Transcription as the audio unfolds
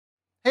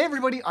Hey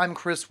everybody, I'm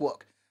Kris.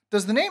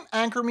 Does the name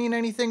Anker mean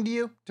anything to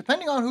you?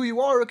 Depending on who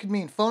you are, it could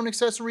mean phone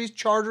accessories,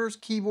 chargers,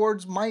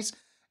 keyboards, mice,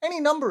 any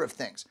number of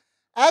things.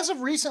 As of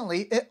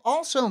recently, it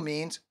also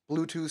means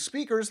Bluetooth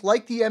speakers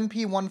like the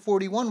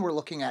MP141 we're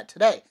looking at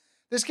today.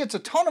 This gets a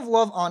ton of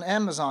love on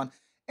Amazon,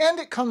 and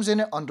it comes in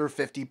at under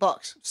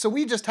 $50, so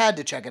we just had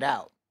to check it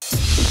out.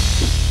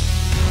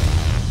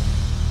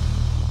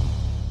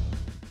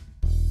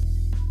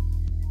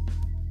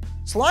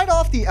 Slide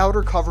off the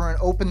outer cover and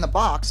open the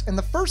box, and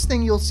the first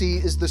thing you'll see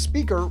is the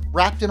speaker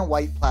wrapped in a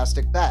white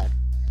plastic bag.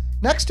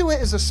 Next to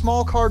it is a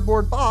small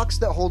cardboard box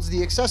that holds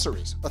the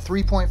accessories, a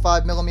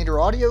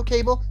 3.5mm audio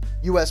cable,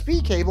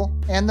 USB cable,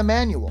 and the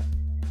manual.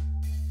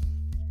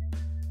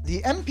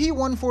 The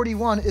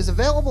MP141 is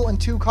available in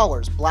two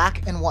colors,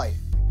 black and white.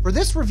 For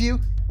this review,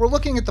 we're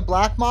looking at the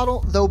black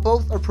model, though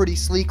both are pretty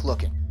sleek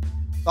looking.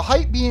 The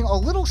height being a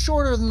little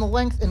shorter than the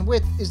length and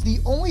width is the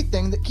only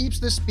thing that keeps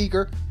this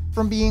speaker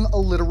from being a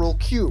literal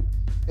cube.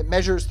 It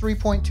measures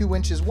 3.2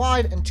 inches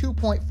wide and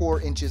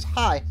 2.4 inches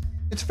high.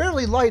 It's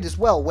fairly light as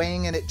well,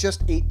 weighing in at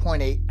just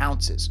 8.8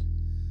 ounces.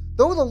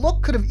 Though the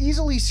look could have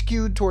easily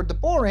skewed toward the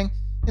boring,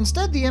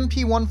 instead the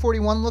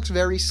MP141 looks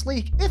very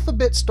sleek, if a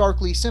bit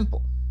starkly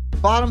simple. The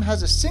bottom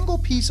has a single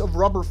piece of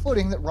rubber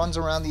footing that runs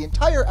around the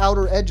entire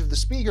outer edge of the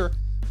speaker,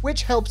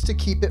 which helps to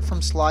keep it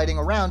from sliding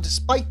around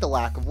despite the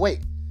lack of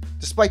weight.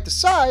 Despite the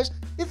size,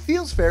 it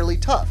feels fairly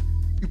tough.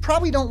 You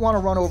probably don't want to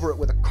run over it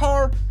with a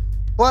car,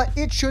 but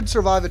it should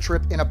survive a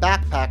trip in a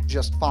backpack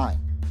just fine.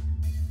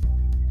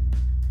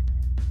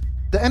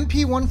 The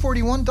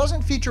MP141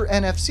 doesn't feature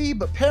NFC,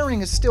 but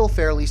pairing is still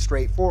fairly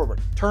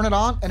straightforward. Turn it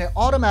on and it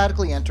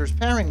automatically enters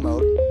pairing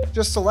mode.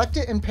 Just select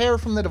it and pair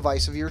from the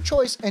device of your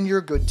choice and you're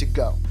good to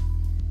go.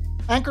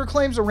 Anker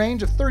claims a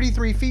range of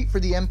 33 feet for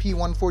the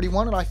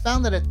MP141, and I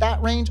found that at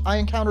that range I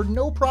encountered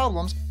no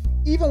problems,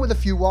 even with a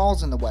few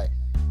walls in the way.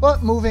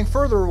 But moving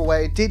further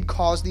away did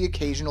cause the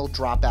occasional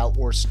dropout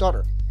or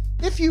stutter.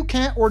 If you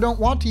can't or don't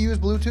want to use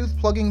Bluetooth,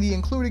 plugging the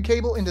included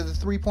cable into the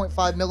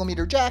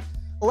 3.5mm jack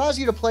allows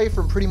you to play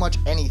from pretty much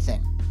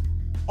anything.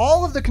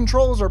 All of the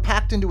controls are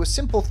packed into a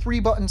simple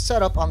 3-button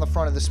setup on the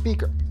front of the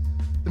speaker.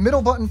 The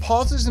middle button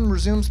pauses and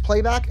resumes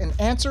playback and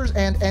answers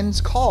and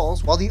ends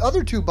calls, while the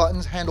other two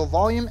buttons handle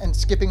volume and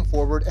skipping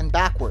forward and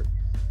backward.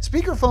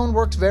 Speakerphone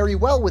works very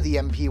well with the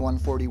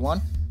MP141.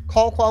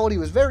 Call quality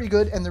was very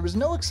good, and there was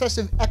no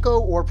excessive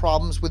echo or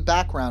problems with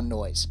background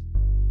noise.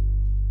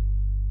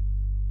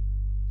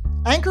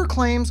 Anker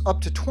claims up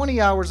to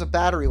 20 hours of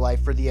battery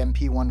life for the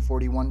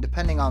MP141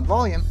 depending on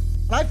volume,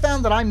 and I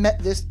found that I met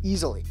this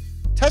easily.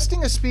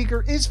 Testing a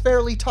speaker is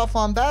fairly tough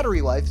on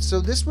battery life,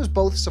 so this was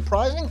both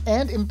surprising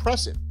and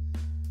impressive.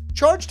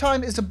 Charge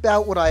time is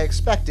about what I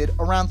expected,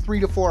 around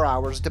 3 to 4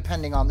 hours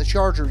depending on the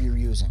charger you're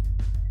using.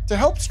 To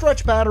help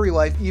stretch battery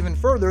life even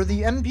further,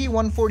 the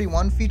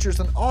MP141 features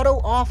an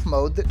auto-off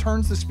mode that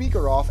turns the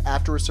speaker off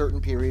after a certain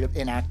period of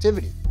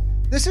inactivity.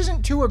 This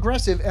isn't too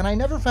aggressive, and I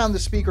never found the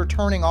speaker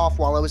turning off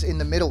while I was in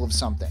the middle of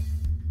something.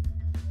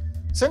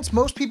 Since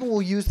most people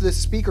will use this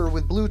speaker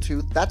with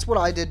Bluetooth, that's what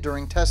I did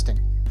during testing.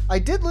 I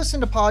did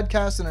listen to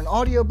podcasts and an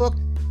audiobook,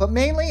 but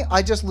mainly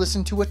I just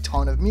listened to a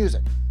ton of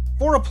music.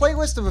 For a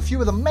playlist of a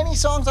few of the many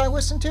songs I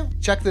listened to,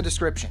 check the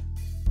description.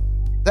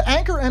 The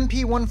Anker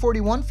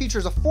MP141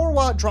 features a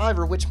 4-watt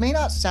driver, which may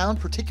not sound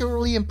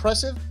particularly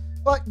impressive,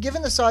 but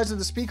given the size of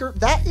the speaker,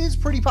 that is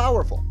pretty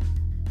powerful.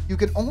 You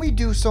can only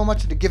do so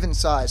much at a given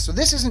size, so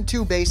this isn't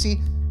too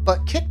bassy,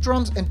 but kick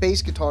drums and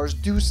bass guitars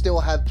do still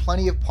have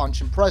plenty of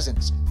punch and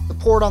presence. The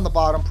port on the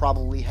bottom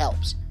probably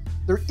helps.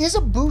 There is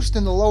a boost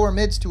in the lower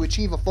mids to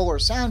achieve a fuller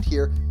sound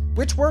here,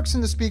 which works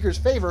in the speaker's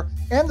favor,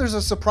 and there's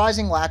a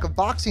surprising lack of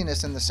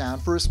boxiness in the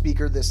sound for a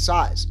speaker this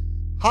size.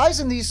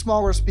 Highs in these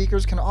smaller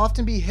speakers can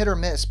often be hit or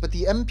miss, but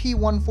the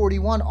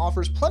MP141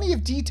 offers plenty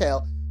of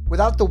detail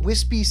without the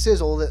wispy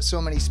sizzle that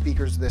so many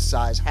speakers this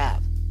size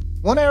have.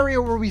 One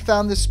area where we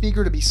found this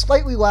speaker to be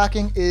slightly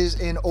lacking is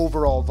in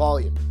overall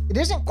volume. It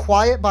isn't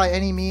quiet by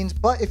any means,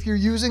 but if you're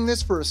using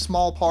this for a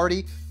small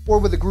party or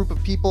with a group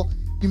of people,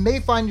 you may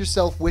find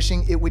yourself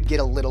wishing it would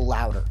get a little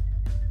louder.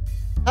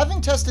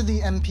 Having tested the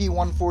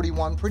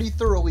MP141 pretty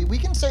thoroughly, we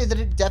can say that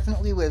it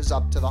definitely lives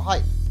up to the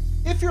hype.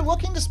 If you're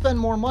looking to spend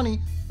more money,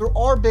 there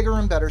are bigger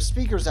and better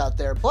speakers out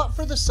there, but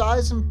for the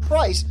size and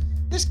price,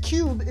 this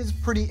cube is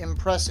pretty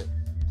impressive.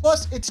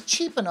 Plus, it's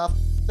cheap enough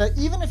that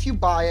even if you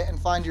buy it and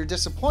find you're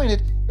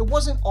disappointed, it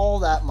wasn't all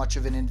that much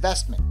of an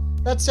investment.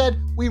 That said,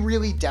 we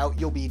really doubt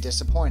you'll be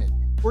disappointed.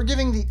 We're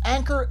giving the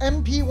Anker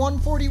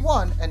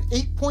MP141 an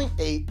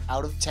 8.8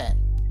 out of 10.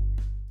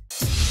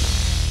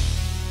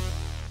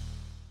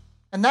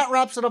 And that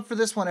wraps it up for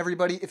this one,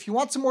 everybody. If you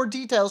want some more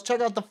details,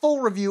 check out the full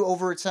review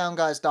over at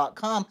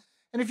SoundGuys.com.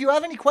 And if you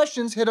have any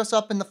questions, hit us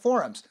up in the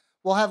forums.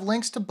 We'll have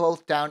links to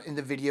both down in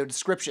the video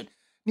description.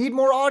 Need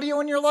more audio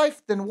in your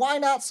life? Then why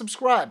not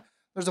subscribe?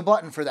 There's a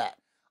button for that.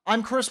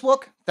 I'm Kris.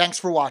 Thanks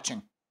for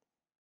watching.